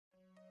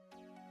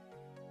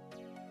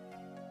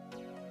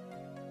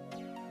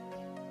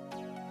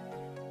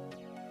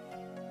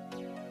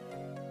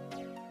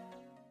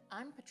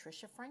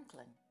Patricia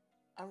Franklin,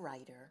 a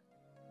writer,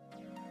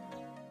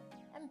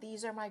 and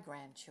these are my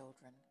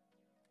grandchildren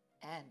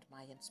and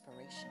my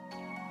inspiration.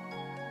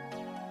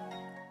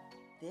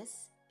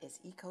 This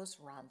is Ecos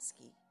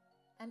Ronsky,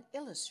 an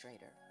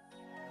illustrator.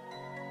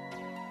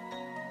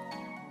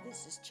 And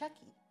this is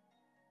Chucky,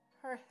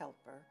 her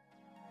helper.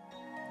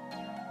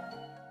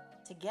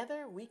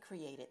 Together we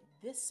created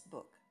this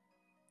book.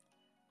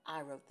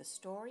 I wrote the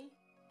story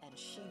and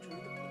she drew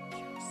the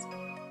pictures.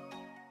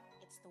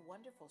 It's the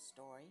wonderful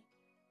story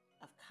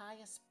of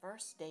Kaya's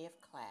first day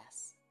of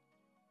class.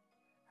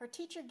 Her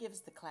teacher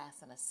gives the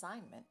class an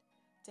assignment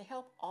to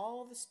help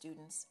all the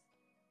students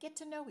get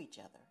to know each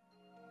other.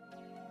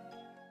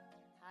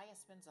 Kaya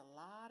spends a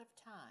lot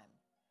of time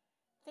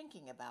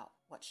thinking about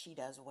what she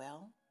does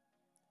well.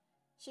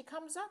 She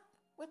comes up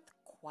with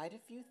quite a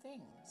few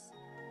things.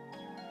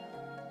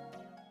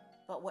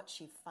 But what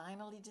she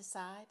finally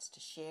decides to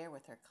share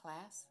with her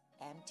class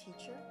and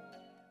teacher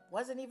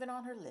wasn't even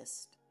on her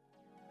list.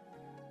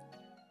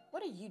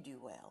 What do you do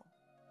well?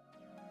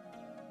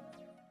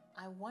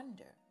 I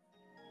wonder,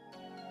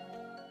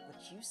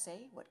 would you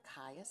say what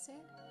Kaya said?